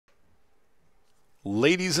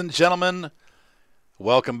Ladies and gentlemen,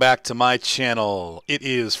 welcome back to my channel. It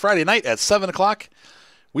is Friday night at 7 o'clock.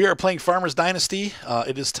 We are playing Farmers Dynasty.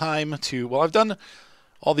 It is time to, well, I've done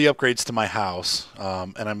all the upgrades to my house,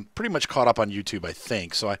 and I'm pretty much caught up on YouTube, I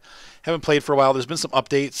think. So I haven't played for a while. There's been some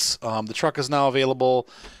updates. The truck is now available.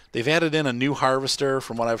 They've added in a new harvester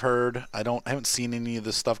from what I've heard. I haven't seen any of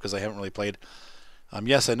this stuff because I haven't really played.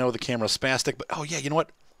 Yes, I know the camera's spastic, but oh yeah, you know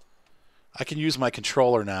what? I can use my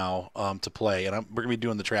controller now to play, and we're going to be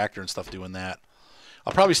doing the tractor and stuff doing that.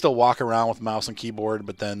 I'll probably still walk around with mouse and keyboard,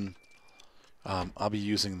 but then I'll be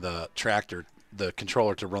using the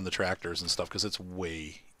controller to run the tractors and stuff because it's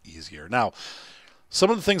way easier. Now, some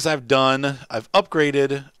of the things I've done, I've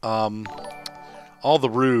upgraded all the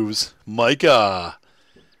roofs. Micah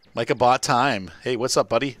bought time. Hey, what's up,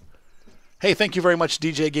 buddy? Hey, thank you very much,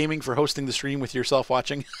 DJ Gaming, for hosting the stream with yourself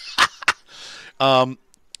watching.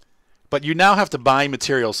 But you now have to buy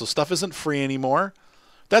materials, so stuff isn't free anymore.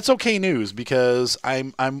 That's okay news because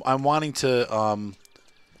I'm wanting to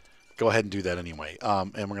go ahead and do that anyway,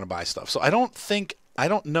 and we're gonna buy stuff. So I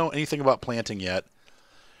don't know anything about planting yet.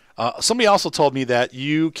 Somebody also told me that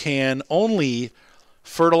you can only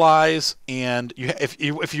fertilize, and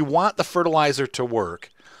if you want the fertilizer to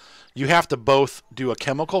work, you have to both do a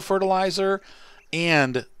chemical fertilizer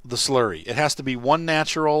and the slurry. It has to be one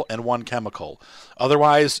natural and one chemical.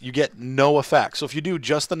 Otherwise, you get no effect. So if you do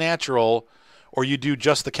just the natural or you do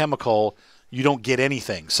just the chemical, you don't get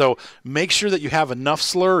anything. So make sure that you have enough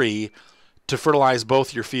slurry to fertilize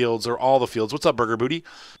both your fields or all the fields. What's up, Burger Booty?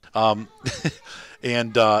 And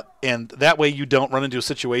that way you don't run into a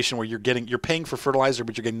situation where you're paying for fertilizer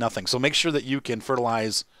but you're getting nothing. So make sure that you can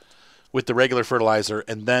fertilize with the regular fertilizer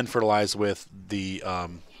and then fertilize with the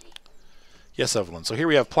yes, Evelyn. So here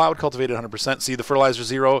we have plowed, cultivated 100%. See the fertilizer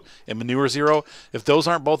 0 and manure 0. If those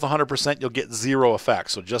aren't both 100%, you'll get 0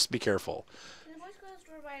 effect. So just be careful.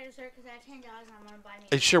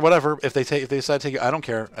 Sure, whatever. If they decide to take it, I don't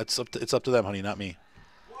care. It's up to them, honey, not me.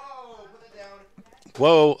 Whoa, put that down.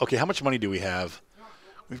 Whoa. Okay, how much money do we have?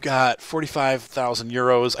 We've got 45,000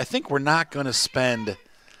 euros. I think we're not going to spend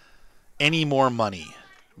any more money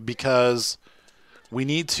because we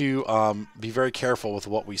need to be very careful with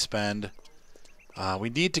what we spend. We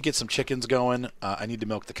need to get some chickens going. I need to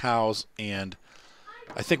milk the cows, and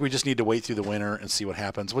I think we just need to wait through the winter and see what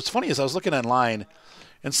happens. What's funny is I was looking online,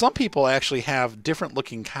 and some people actually have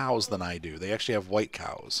different-looking cows than I do. They actually have white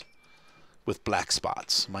cows with black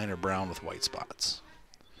spots. Mine are brown with white spots.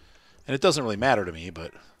 And it doesn't really matter to me,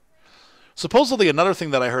 but supposedly another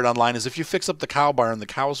thing that I heard online is if you fix up the cow barn, the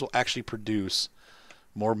cows will actually produce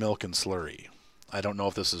more milk and slurry. I don't know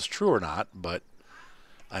if this is true or not, but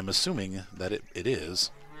I'm assuming that it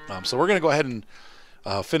is. So we're going to go ahead and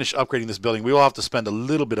finish upgrading this building. We will have to spend a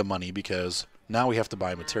little bit of money because now we have to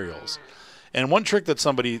buy materials. And one trick that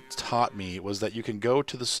somebody taught me was that you can go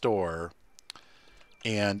to the store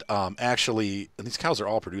and actually, and these cows are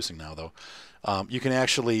all producing now though, you can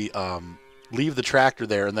actually leave the tractor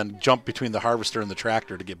there and then jump between the harvester and the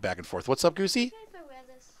tractor to get back and forth. What's up, Goosey?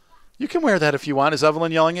 You can wear that if you want. Is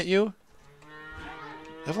Evelyn yelling at you?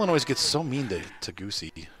 Evelyn always gets so mean to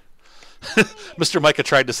Goosey. Mr. Micah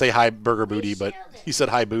tried to say hi, Burger Booty, but he said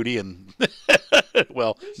hi, Booty, and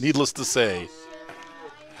well, needless to say.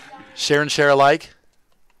 Share and share alike.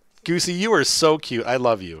 Goosey, you are so cute. I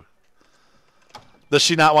love you. Does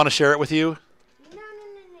she not want to share it with you?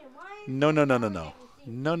 No, no, no, no, no.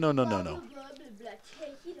 No, no, no, no, no.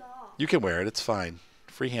 You can wear it. It's fine.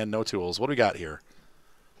 Freehand, no tools. What do we got here?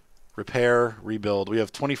 Repair, rebuild. We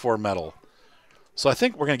have 24 metal. So I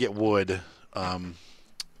think we're going to get wood.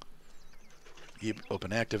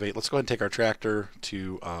 Open, activate. Let's go ahead and take our tractor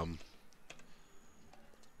to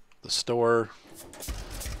the store.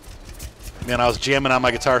 Man, I was jamming on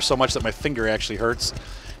my guitar so much that my finger actually hurts.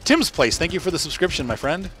 Tim's Place, thank you for the subscription, my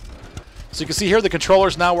friend. So you can see here the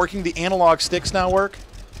controller's now working. The analog sticks now work.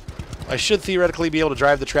 I should theoretically be able to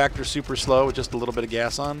drive the tractor super slow with just a little bit of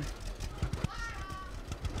gas on.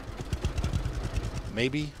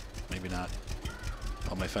 Maybe. Maybe not.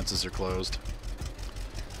 All my fences are closed.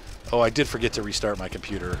 Oh, I did forget to restart my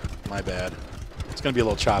computer. My bad. It's going to be a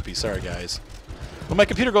little choppy. Sorry, guys. When my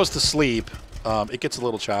computer goes to sleep, it gets a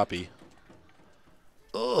little choppy.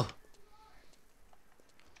 Ugh.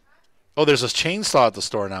 Oh, there's a chainsaw at the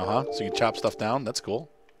store now, huh? So you can chop stuff down. That's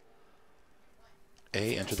cool.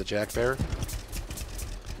 A, enter the Jack Bear.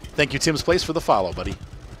 Thank you, Tim's Place, for the follow, buddy.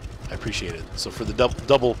 I appreciate it. So for the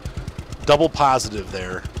double positive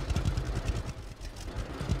there.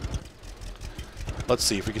 Let's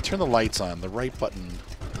see if we can turn the lights on. The right button.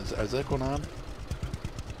 Is that going on?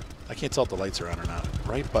 I can't tell if the lights are on or not.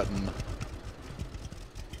 Right button.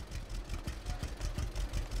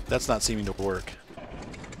 That's not seeming to work.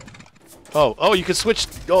 Oh, you can switch.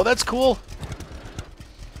 Oh, that's cool.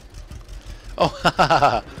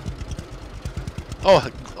 Oh, oh,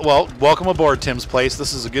 well, welcome aboard, Tim's Place.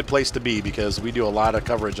 This is a good place to be because we do a lot of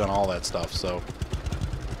coverage on all that stuff. So,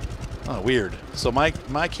 oh, weird. So my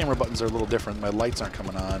camera buttons are a little different. My lights aren't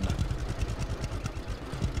coming on.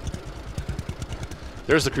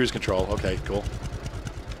 There's the cruise control. Okay, cool.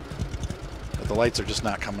 But the lights are just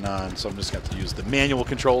not coming on, so I'm just going to have to use the manual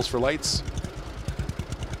controls for lights.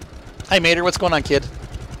 Hi, Mater. What's going on, kid?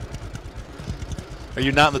 Are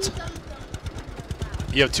you not in the...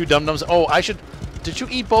 You have 2 dum-dums? Oh, I should... Did you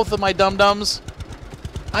eat both of my dum-dums?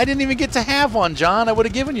 I didn't even get to have one, John. I would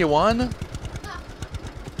have given you one.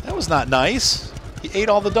 That was not nice. He ate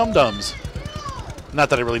all the dum-dums. Not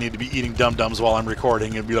that I really need to be eating dum-dums while I'm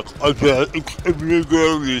recording and be like, I'm going to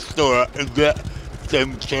go to the store and get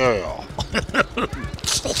some cereal.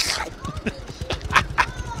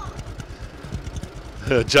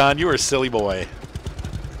 John, you are a silly boy.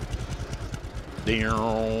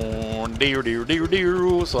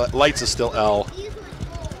 So lights is still L.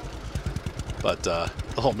 But,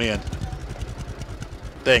 oh man.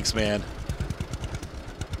 Thanks, man.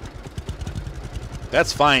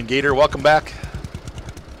 That's fine, Gator. Welcome back.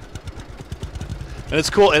 And it's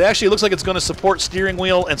cool. It actually looks like it's going to support steering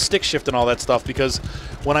wheel and stick shift and all that stuff because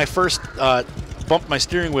when I first bumped my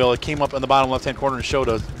steering wheel, it came up in the bottom left-hand corner and showed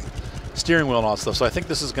a steering wheel and all that stuff. So I think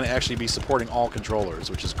this is going to actually be supporting all controllers,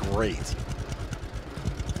 which is great.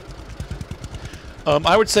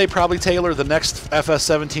 I would say probably, Taylor, the next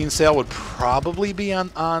FS17 sale would probably be on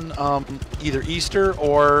either Easter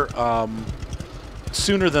or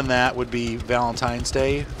sooner than that would be Valentine's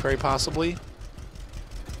Day, very possibly.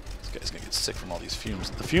 This guy's going to get sick from all these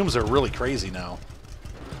fumes. The fumes are really crazy now.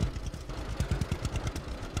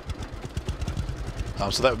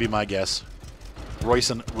 So that would be my guess. Royce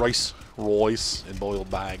in boiled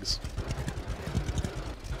bags.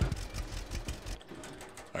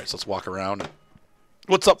 All right, so let's walk around.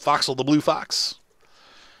 What's up, Foxel the Blue Fox?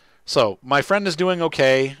 So my friend is doing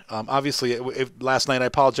okay. Obviously, last night I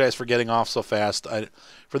apologize for getting off so fast.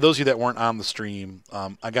 For those of you that weren't on the stream,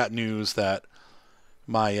 I got news that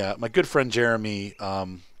my good friend Jeremy,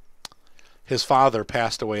 his father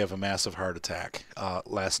passed away of a massive heart attack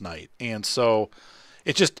last night, and so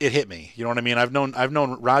it hit me. You know what I mean? I've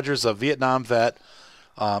known Roger's a Vietnam vet.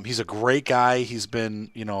 He's a great guy. He's been,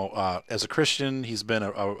 as a Christian, he's been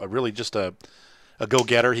a really just a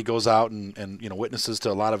go-getter. He goes out and witnesses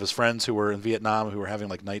to a lot of his friends who were in Vietnam who were having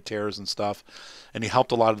like night terrors and stuff, and he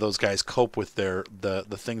helped a lot of those guys cope with the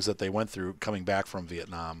things that they went through coming back from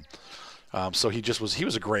Vietnam. So he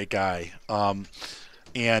was a great guy,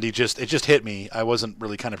 and it just hit me. I wasn't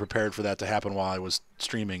really kind of prepared for that to happen while I was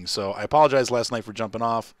streaming, so I apologize last night for jumping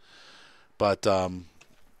off, but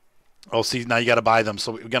oh, see, now you got to buy them.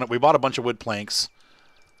 So we bought a bunch of wood planks,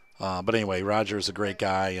 but anyway, Roger is a great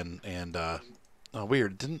guy, and oh,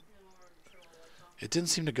 weird. It didn't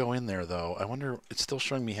seem to go in there, though. I wonder, it's still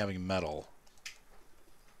showing me having metal.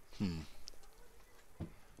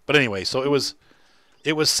 But anyway, so it was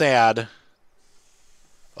sad.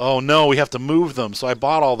 Oh, no, we have to move them. So I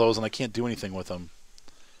bought all those, and I can't do anything with them.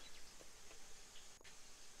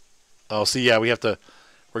 Oh, see, yeah, we're going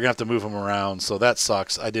to have to move them around, so that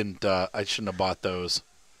sucks. I shouldn't have bought those.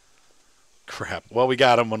 Crap. Well, we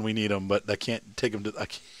got them when we need them, but I can't take them to...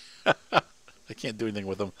 I can't do anything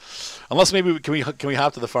with them, unless maybe can we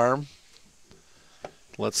hop to the farm?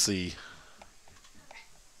 Let's see.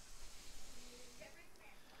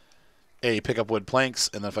 Pick up wood planks,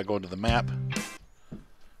 and then if I go into the map,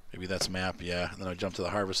 maybe that's map, yeah. And then I jump to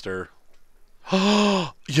the harvester.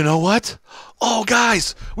 Oh, you know what? Oh,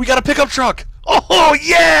 guys, we got a pickup truck. Oh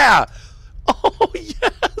yeah! Oh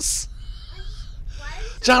yes!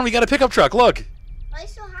 John, we got a pickup truck. Look. Why are you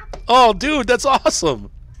so happy? Oh, dude, that's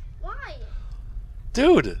awesome. Why?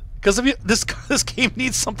 Dude, because this game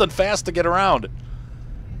needs something fast to get around.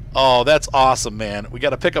 Oh, that's awesome, man. We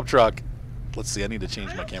got a pickup truck. Let's see, I need to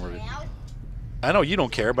change my camera. I know you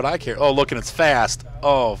don't care, but I care. Oh, look, and it's fast.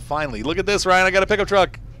 Oh, finally. Look at this, Ryan. I got a pickup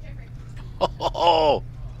truck. Oh.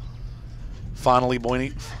 Finally,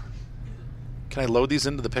 Boyney. Can I load these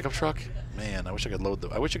into the pickup truck? Man, I wish I could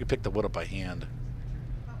I wish I could pick the wood up by hand.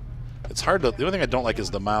 It's hard to... The only thing I don't like is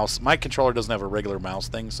the mouse. My controller doesn't have a regular mouse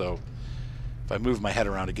thing, so if I move my head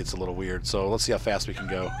around, it gets a little weird. So let's see how fast we can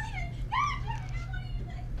go.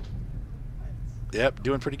 Yep,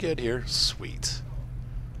 doing pretty good here. Sweet.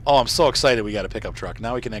 Oh, I'm so excited we got a pickup truck.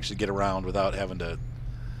 Now we can actually get around without having to...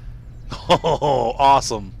 Oh,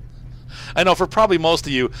 awesome. I know for probably most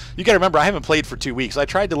of you, you got to remember, I haven't played for 2 weeks. I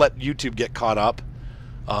tried to let YouTube get caught up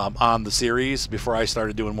on the series before I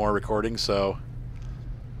started doing more recording. So,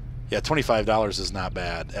 yeah, $25 is not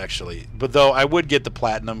bad, actually. But though I would get the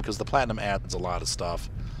platinum because the platinum adds a lot of stuff.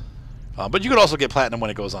 But you could also get platinum when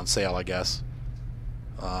it goes on sale, I guess.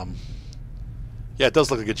 Yeah, it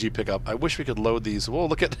does look like a Jeep pickup. I wish we could load these. Whoa,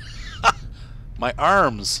 look at my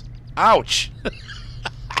arms. Ouch.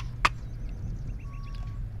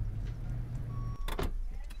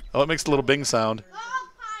 Oh, it makes a little bing sound.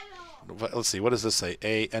 Let's see. What does this say?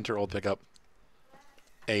 A, enter old pickup.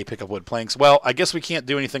 A, pick up wood planks. Well, I guess we can't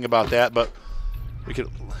do anything about that, but we could...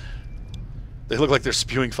 They look like they're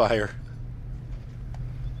spewing fire.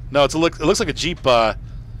 No, it looks like a Jeep...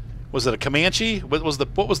 was it a Comanche? What was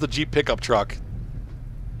the Jeep pickup truck?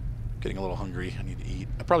 Getting a little hungry. I need to eat.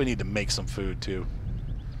 I probably need to make some food, too.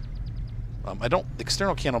 The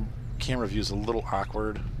external camera view is a little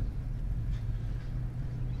awkward.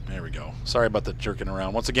 There we go. Sorry about the jerking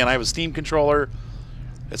around. Once again, I have a Steam controller.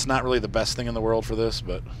 It's not really the best thing in the world for this,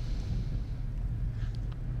 but...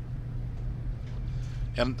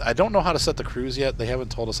 And I don't know how to set the cruise yet. They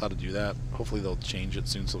haven't told us how to do that. Hopefully they'll change it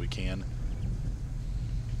soon so we can.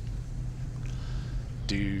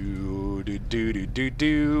 Do.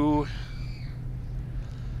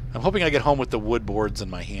 I'm hoping I get home with the wood boards in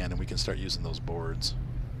my hand and we can start using those boards.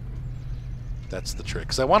 That's the trick.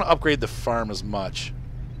 Because I want to upgrade the farm as much.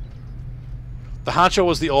 The Honcho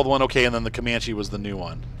was the old one, okay, and then the Comanche was the new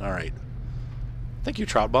one. Alright. Thank you,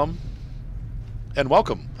 Trout Bum. And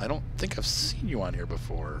welcome. I don't think I've seen you on here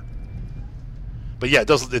before. But yeah, it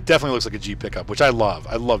definitely looks like a Jeep pickup, which I love.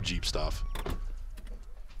 I love Jeep stuff.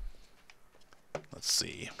 Let's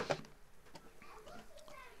see.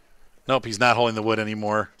 Nope, he's not holding the wood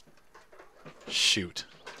anymore. Shoot.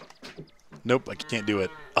 Nope, I can't do it.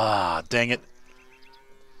 Ah, dang it.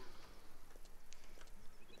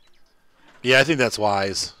 Yeah, I think that's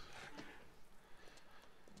wise.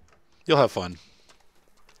 You'll have fun.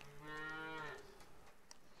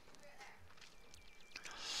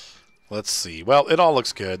 Let's see. Well, it all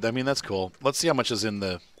looks good. I mean, that's cool. Let's see how much is in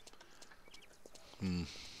the...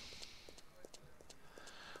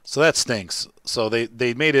 So that stinks. So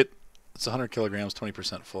they made it... It's 100 kilograms,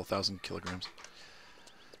 20% full, 1,000 kilograms.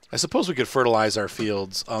 I suppose we could fertilize our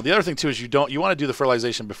fields. The other thing, too, is you want to do the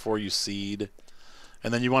fertilization before you seed.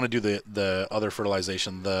 And then you want to do the other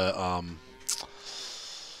fertilization, the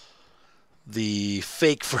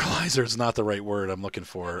fake fertilizer is not the right word I'm looking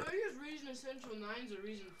for. I use Reason Essential 9s or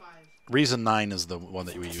Reason 5? Reason 9 is the one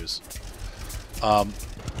that we use. What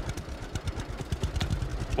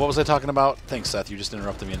was I talking about? Thanks, Seth. You just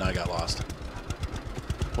interrupted me and I got lost.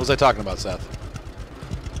 What was I talking about, Seth?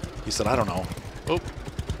 He said, I don't know. Oh.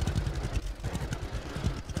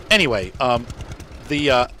 Anyway, oh,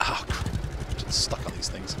 stuck on these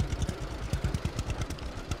things.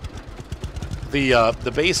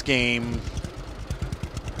 The base game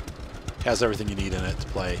has everything you need in it to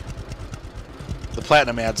play. The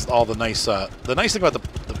Platinum adds all the nice... the nice thing about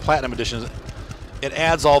the Platinum Edition is it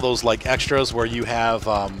adds all those like extras where you have...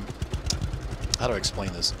 how do I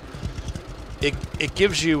explain this? It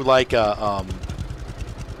gives you like a...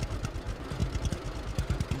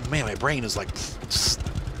 man, my brain is like...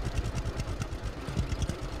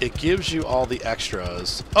 It gives you all the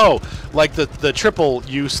extras. Oh, like the triple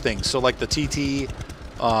use thing. So like the TT,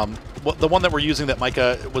 the one that we're using that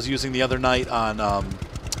Micah was using the other night on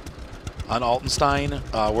Altenstein,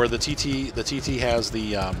 where the TT has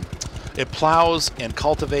the it plows and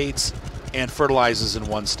cultivates and fertilizes in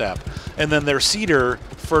one step, and then their seeder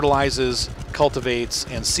fertilizes, cultivates,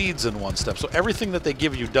 and seeds in one step. So everything that they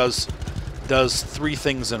give you does three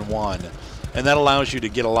things in one. And that allows you to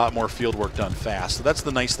get a lot more field work done fast. So that's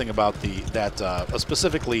the nice thing about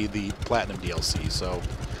specifically the Platinum DLC. So,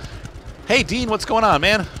 hey Dean, what's going on,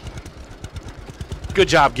 man? Good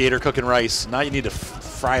job, Gator, cooking rice. Now you need to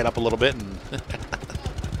fry it up a little bit. And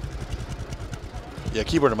yeah,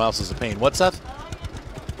 keyboard and mouse is a pain. What, Seth?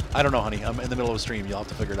 I don't know, honey. I'm in the middle of a stream. You'll have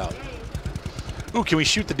to figure it out. Ooh, can we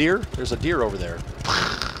shoot the deer? There's a deer over there.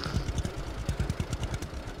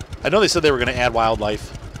 I know they said they were going to add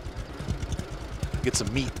wildlife. Get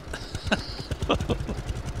some meat.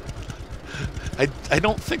 I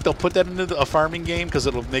don't think they'll put that into a farming game because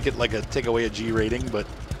it'll make it like take away a G rating. But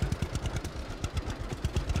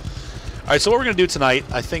all right, so what we're gonna do tonight,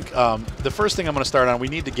 I think the first thing I'm gonna start on, we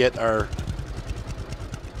need to get our.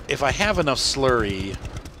 If I have enough slurry,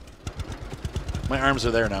 my arms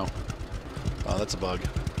are there now. Oh, that's a bug.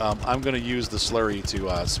 I'm gonna use the slurry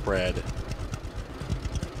to spread.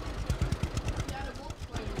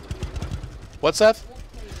 What's that?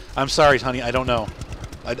 I'm sorry, honey. I don't know.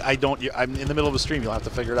 I don't. I'm in the middle of a stream. You'll have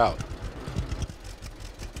to figure it out.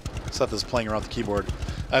 Seth is playing around with the keyboard.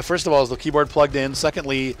 First of all, is the keyboard plugged in?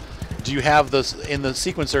 Secondly, do you have this in the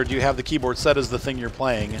sequencer? Do you have the keyboard set as the thing you're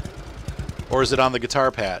playing, or is it on the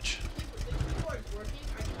guitar patch? The keyboard's working.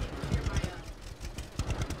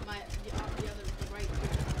 I can't hear the right ear.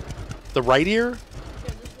 The right ear? Yeah,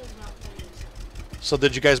 this one's not playing the sound. So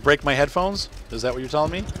did you guys break my headphones? Is that what you're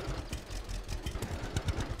telling me?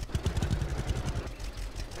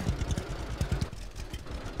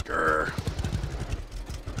 Grr.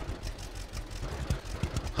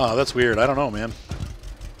 Huh, that's weird. I don't know, man.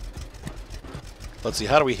 Let's see.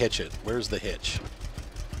 How do we hitch it? Where's the hitch?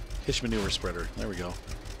 Hitch manure spreader. There we go.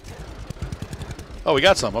 Oh, we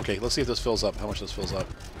got some. Okay, let's see if this fills up. How much this fills up.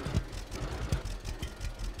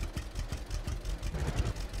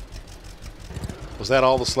 Was that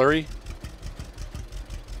all the slurry?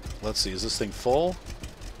 Let's see. Is this thing full?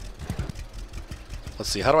 Let's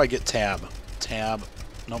see. How do I get tab? Tab.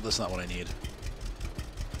 Nope, that's not what I need.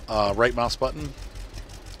 Right mouse button.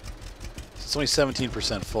 It's only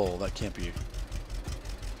 17% full. That can't be.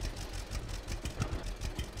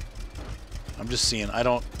 I'm just seeing.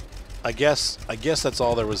 I guess that's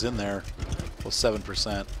all there was in there. Was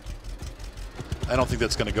 7%. I don't think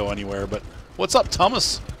that's going to go anywhere. But what's up,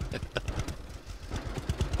 Thomas?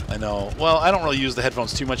 I know. Well, I don't really use the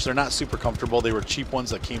headphones too much. They're not super comfortable. They were cheap ones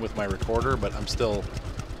that came with my recorder, but I'm still.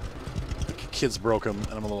 The kids broke them,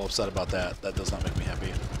 and I'm a little upset about that. That does not make me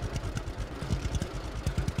happy.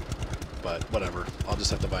 But whatever. I'll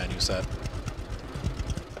just have to buy a new set.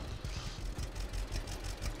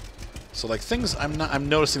 So like things I'm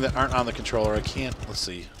noticing that aren't on the controller. I can't. Let's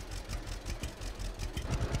see.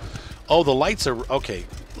 Oh, the lights are okay.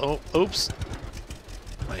 Oh, oops.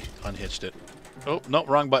 I unhitched it. Oh, no,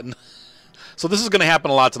 wrong button. So this is going to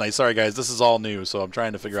happen a lot tonight. Sorry, guys. This is all new, so I'm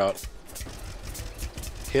trying to figure out.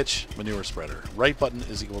 Hitch, manure spreader. Right button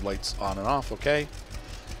is equal lights on and off. Okay.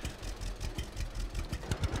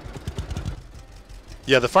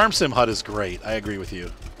 Yeah, the Farm Sim HUD is great. I agree with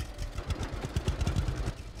you.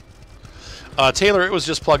 Taylor, it was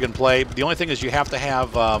just plug and play. The only thing is you have to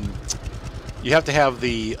have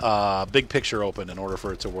the big picture open in order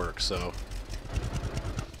for it to work. So.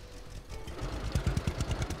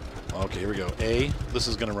 Okay, here we go. A. This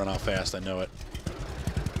is going to run out fast. I know it.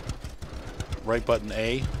 Right button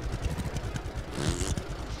A.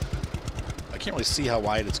 I can't really see how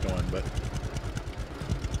wide it's going, but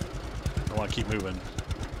I want to keep moving.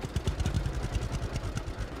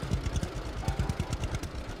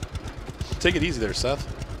 Take it easy there, Seth.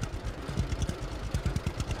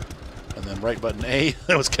 And then right button A.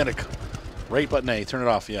 That was kind of cool. Right button A. Turn it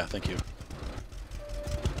off. Yeah, thank you.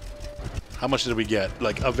 How much did we get?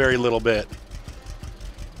 Like a very little bit.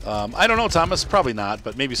 I don't know, Thomas. Probably not,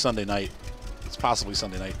 but maybe Sunday night. It's possibly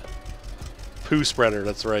Sunday night. Poo spreader.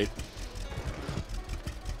 That's right.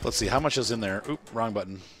 Let's see. How much is in there? Oop, wrong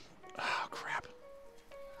button. Oh, crap.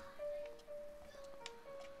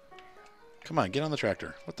 Come on, get on the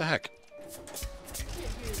tractor. What the heck?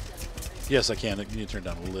 Yes, I can. You need to turn it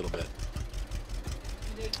down a little bit.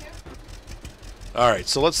 All right,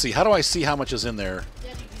 so let's see. How do I see how much is in there?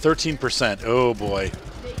 13%. Oh, boy.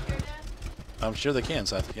 I'm sure they can,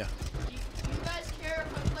 Seth. Yeah. Do you guys care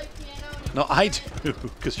if I play piano? No, I do,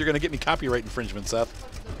 because you're going to get me copyright infringement, Seth.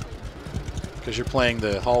 Because you're playing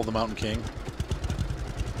the Hall of the Mountain King.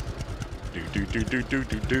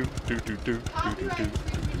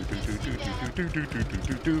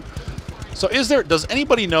 So does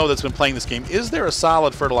anybody know that's been playing this game, is there a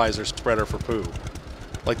solid fertilizer spreader for poo?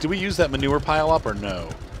 Like, do we use that manure pile up or no?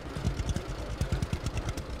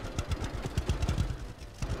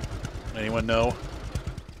 Anyone know?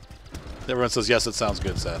 Everyone says yes, it sounds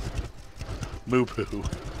good, Seth. Moo poo.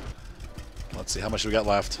 Let's see, how much we got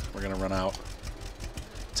left? We're going to run out.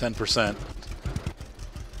 10%.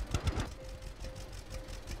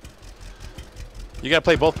 You got to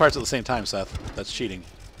play both parts at the same time, Seth. That's cheating.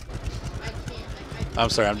 I can't. I'm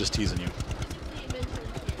sorry, I'm just teasing you.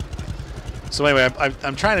 So anyway,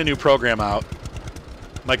 I'm trying a new program out.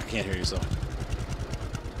 Michael can't hear you, so.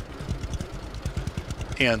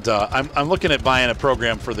 And I'm looking at buying a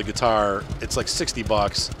program for the guitar. It's like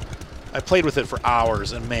 $60. I played with it for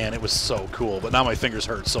hours, and man, it was so cool. But now my fingers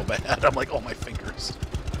hurt so bad. I'm like, oh, my fingers.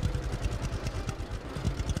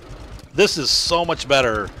 This is so much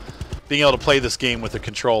better being able to play this game with a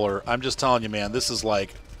controller. I'm just telling you, man, this is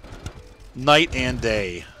like night and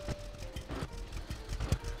day.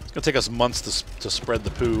 It's going to take us months to spread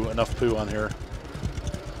the poo, enough poo on here.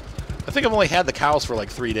 I think I've only had the cows for like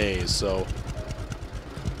 3 days, so.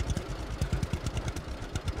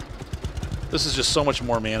 This is just so much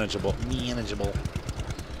more manageable.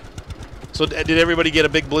 So So did everybody get a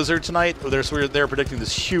big blizzard tonight? They were predicting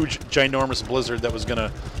this huge, ginormous blizzard that was going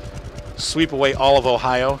to sweep away all of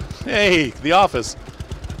Ohio. Hey, the office.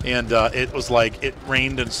 And it was like, it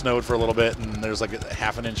rained and snowed for a little bit, and there's like a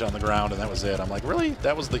half an inch on the ground, and that was it. I'm like, really?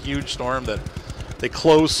 That was the huge storm that they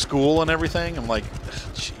closed school and everything? I'm like,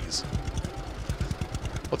 jeez.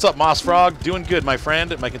 What's up, Moss Frog? Doing good, my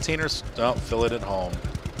friend. My containers, oh, fill it at home.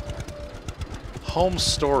 Home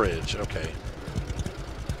storage, okay.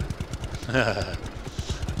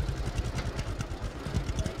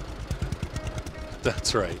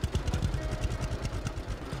 That's right.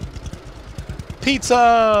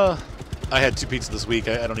 Pizza! I had 2 pizzas this week.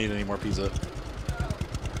 I don't need any more pizza.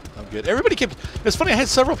 I'm good. Everybody kept... It's funny, I had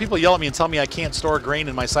several people yell at me and tell me I can't store grain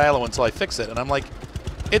in my silo until I fix it. And I'm like,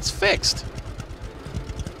 it's fixed.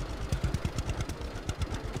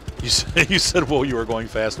 You said, whoa, you were going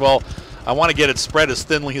fast. Well, I want to get it spread as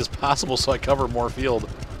thinly as possible so I cover more field.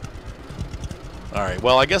 All right,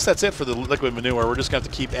 well, I guess that's it for the liquid manure. We're just going to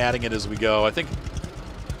have to keep adding it as we go. I think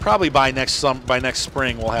probably by next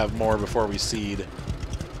spring we'll have more before we seed.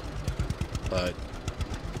 But,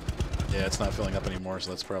 yeah, it's not filling up anymore, so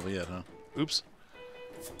that's probably it, huh? Oops.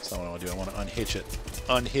 That's not what I want to do. I want to unhitch it.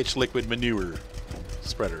 Unhitch liquid manure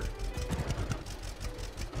spreader.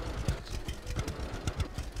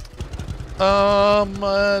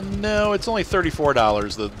 No, it's only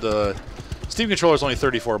 $34. The Steam controller is only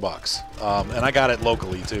 $34, and I got it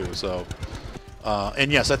locally too. So,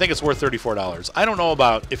 and yes, I think it's worth $34. I don't know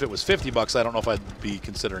about if it was $50. I don't know if I'd be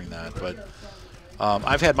considering that, but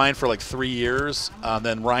I've had mine for like 3 years.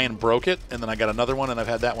 Then Ryan broke it, and then I got another one, and I've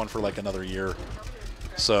had that one for like another year.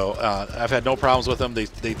 So I've had no problems with them.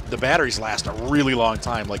 The batteries last a really long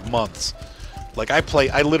time, like months. Like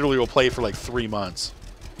I literally will play for like 3 months.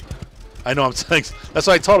 I know I'm saying. That's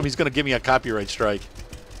why I told him he's going to give me a copyright strike.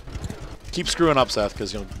 Keep screwing up, Seth,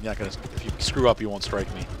 because you're not going to. If you screw up, you won't strike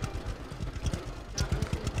me.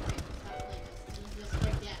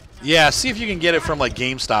 Yeah, see if you can get it from like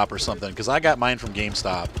GameStop or something, because I got mine from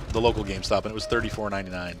GameStop, the local GameStop, and it was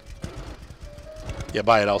 $34.99. Yeah,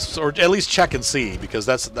 buy it also, or at least check and see, because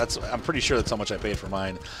that's. I'm pretty sure that's how much I paid for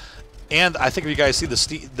mine. And I think if you guys see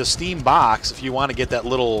the Steam box, if you want to get that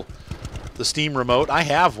little. The Steam remote, I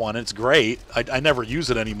have one. It's great. I never use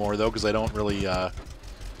it anymore though, because I don't really. I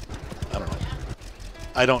don't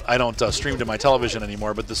know. I don't stream to my television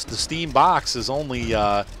anymore. But the Steam box is only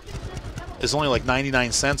like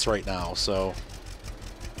 99 cents right now. So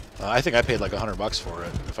I think I paid like $100 for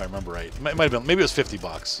it, if I remember right. It might have been, maybe it was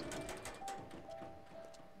 $50.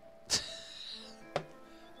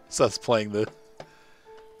 Seth's playing the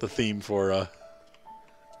theme for.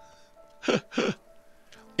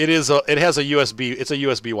 It has a USB. It's a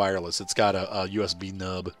USB wireless. It's got a USB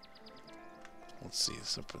nub. Let's see.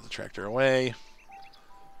 So put the tractor away.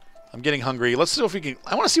 I'm getting hungry. Let's see if we can.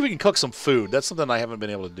 I want to see if we can cook some food. That's something I haven't been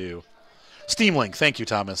able to do. Steam Link. Thank you,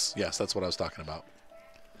 Thomas. Yes, that's what I was talking about.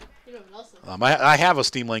 I have a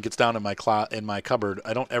Steam Link. It's down in my cupboard.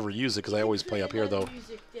 I don't ever use it because I always play up here though.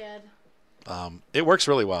 It works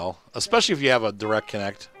really well, especially if you have a direct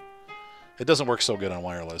connect. It doesn't work so good on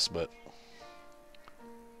wireless, but.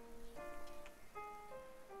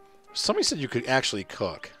 Somebody said you could actually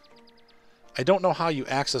cook. I don't know how you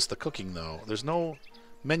access the cooking, though. There's no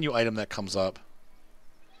menu item that comes up.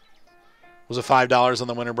 Was it $5 on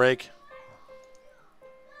the winter break?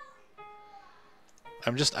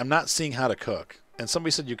 I'm not seeing how to cook. And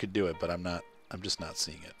somebody said you could do it, but I'm just not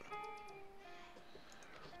seeing it.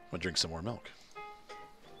 I'm gonna drink some more milk.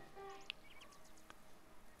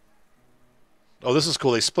 Oh, this is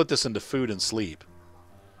cool. They split this into food and sleep.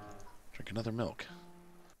 Drink another milk.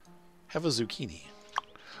 Have a zucchini.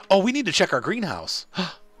 Oh, we need to check our greenhouse.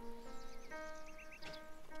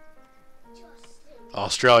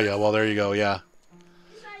 Australia. Well, there you go. Yeah.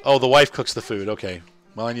 Oh, the wife cooks the food. Okay.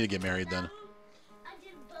 Well, I need to get married then.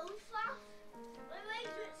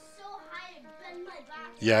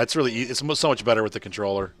 Yeah, it's really it's so much better with the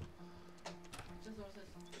controller.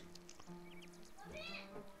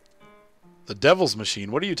 The Devil's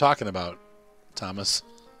Machine. What are you talking about, Thomas?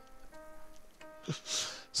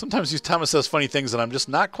 Sometimes Thomas says funny things, and I'm just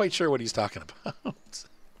not quite sure what he's talking about.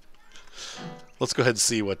 Let's go ahead and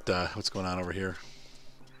see what's going on over here.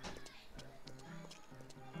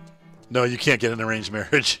 No, you can't get an arranged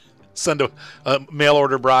marriage. Send a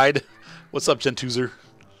mail-order bride. What's up, Gentuzer?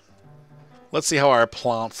 Let's see how our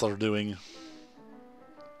plants are doing.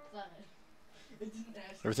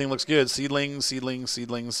 Everything looks good. Seedlings, seedlings,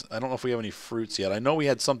 seedlings. I don't know if we have any fruits yet. I know we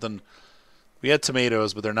had something. We had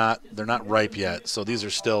tomatoes, but they're not ripe yet, so these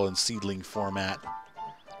are still in seedling format.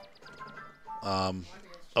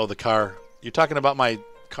 Oh, the car. You're talking about my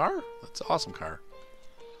car? That's an awesome car.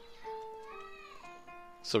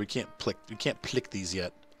 So we can't plick these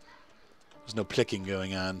yet. There's no plicking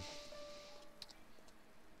going on.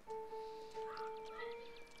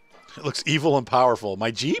 It looks evil and powerful.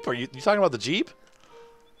 My Jeep? Are you talking about the Jeep?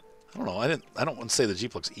 I don't know. I don't want to say the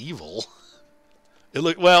Jeep looks evil.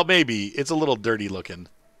 Well, maybe. It's a little dirty looking.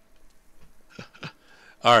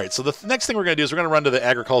 All right, so the next thing we're going to do is we're going to run to the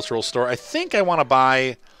agricultural store. I think I want to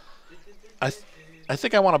buy I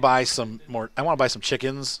think I want to buy some more. I want to buy some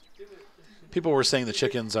chickens. People were saying the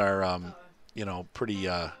chickens are you know, pretty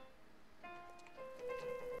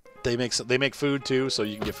they make food too, so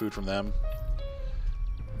you can get food from them.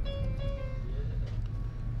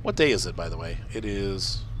 What day is it, by the way? It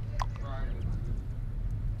is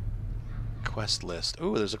quest list.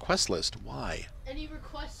 Ooh, there's a quest list. Why? Any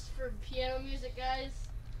requests for piano music, guys?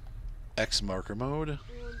 X marker mode. I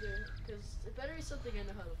wonder, because it better be something I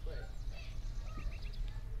know how to play.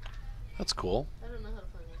 That's cool. I don't know how to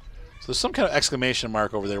play much. So there's some kind of exclamation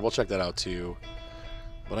mark over there. We'll check that out too.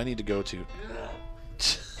 But I need to go to.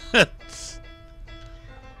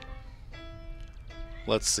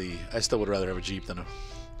 Let's see. I still would rather have a Jeep than a.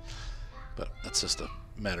 But that's just a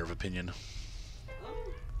matter of opinion.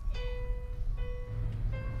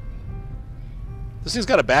 This thing's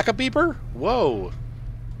got a backup beeper? Whoa.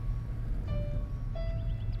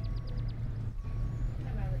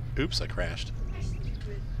 Oops, I crashed.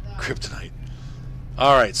 Kryptonite.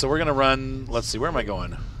 Alright, so we're going to run... Let's see, where am I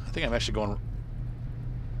going? I think I'm actually going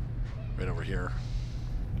right over here.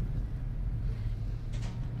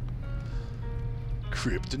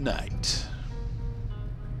 Kryptonite.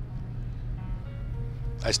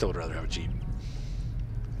 I still would rather have a Jeep.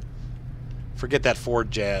 Forget that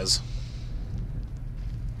Ford Jazz.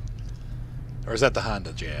 Or is that the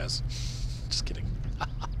Honda Jazz? Just kidding.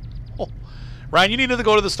 Oh. Ryan, you need to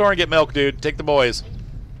go to the store and get milk, dude. Take the boys.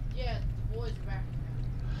 Yeah,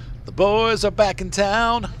 the boys are back in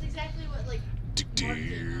town. The boys are back in town. That's exactly what, like,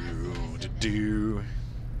 Do.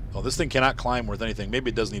 Oh, this thing cannot climb worth anything. Maybe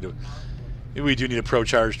it does need a... Maybe we do need a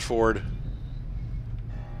pro-charged Ford.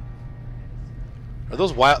 Are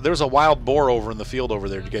those wild? There's a wild boar over in the field over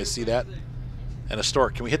there. Do you guys see that? And a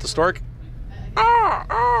stork. Can we hit the stork?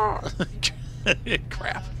 Ah!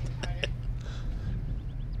 Crap.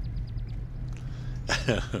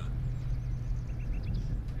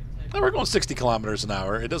 Now we're going 60 kilometers an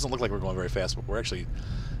hour. It doesn't look like we're going very fast, but we're actually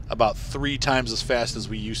about 3 times as fast as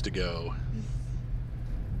we used to go.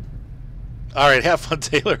 All right, have fun,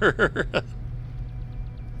 Taylor.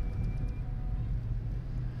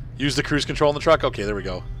 Use the cruise control in the truck? Okay, there we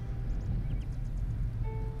go.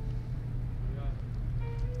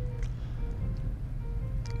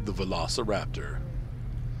 The Velociraptor.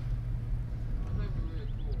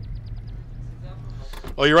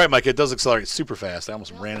 Oh, you're right, Mike. It does accelerate super fast. I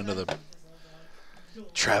almost ran into the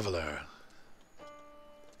Traveler.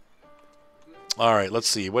 All right, let's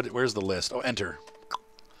see. Where's the list? Oh, enter.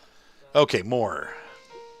 Okay, more.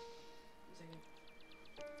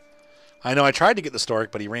 I know I tried to get the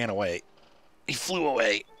stork, but he ran away. He flew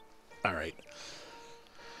away. All right.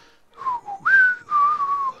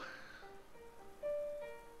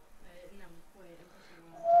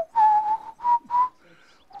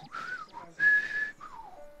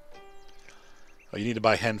 Oh, you need to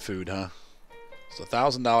buy hen food, huh? It's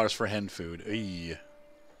 $1,000 for hen food. Eey.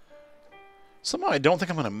 Somehow I don't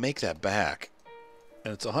think I'm going to make that back.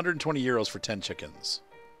 And it's 120 euros for 10 chickens.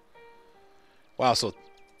 Wow, so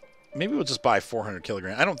maybe we'll just buy 400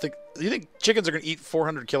 kilograms. I don't think... Do you think chickens are going to eat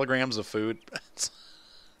 400 kilograms of food?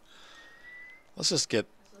 Let's just get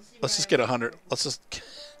 100. Let's just...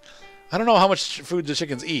 I don't know how much food the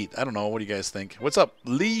chickens eat. I don't know. What do you guys think? What's up,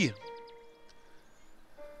 Lee?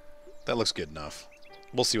 That looks good enough.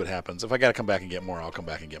 We'll see what happens. If I got to come back and get more, I'll come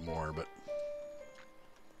back and get more, but...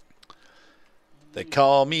 They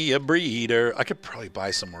call me a breeder. I could probably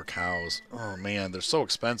buy some more cows. Oh, man, they're so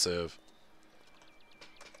expensive.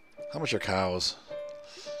 How much are cows?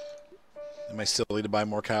 Am I silly to buy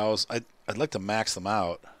more cows? I'd like to max them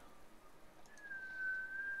out.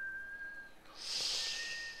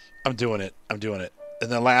 I'm doing it. I'm doing it.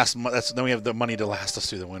 And then then we have the money to last us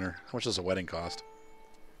through the winter. How much does a wedding cost?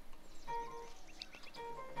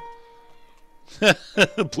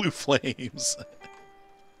 Blue flames.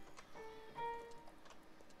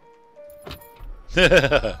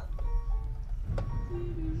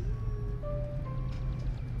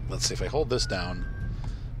 Let's see if I hold this down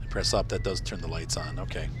and press up. That does turn the lights on.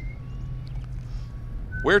 Okay.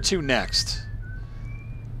 Where to next?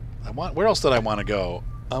 Where else did I want to go?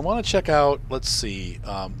 I want to check out. Let's see.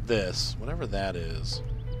 This, whatever that is.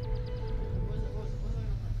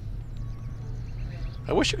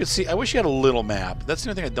 I wish you could see. I wish you had a little map. That's the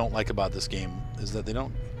only thing I don't like about this game is that they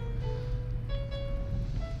don't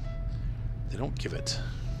give it.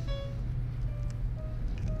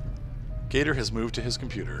 Gator has moved to his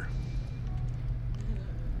computer.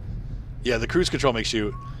 Yeah, the cruise control makes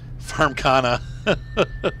you farm Kana.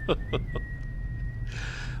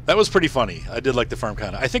 That was pretty funny. I did like the farm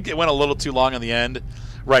Kana. I think it went a little too long in the end.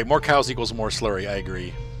 Right, more cows equals more slurry. I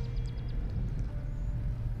agree.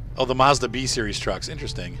 Oh, the Mazda B series trucks.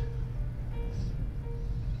 Interesting.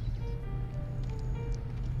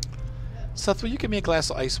 Seth, will you give me a glass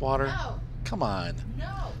of ice water? No. Come on.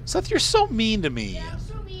 No. Seth, you're so mean to me. Yeah, I'm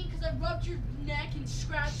so mean because I rubbed your neck and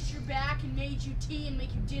scratched your back and made you tea and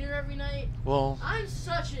make you dinner every night. Well, I'm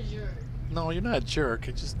such a jerk. no, you're not a jerk.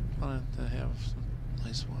 I just wanted to have some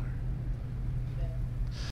ice water.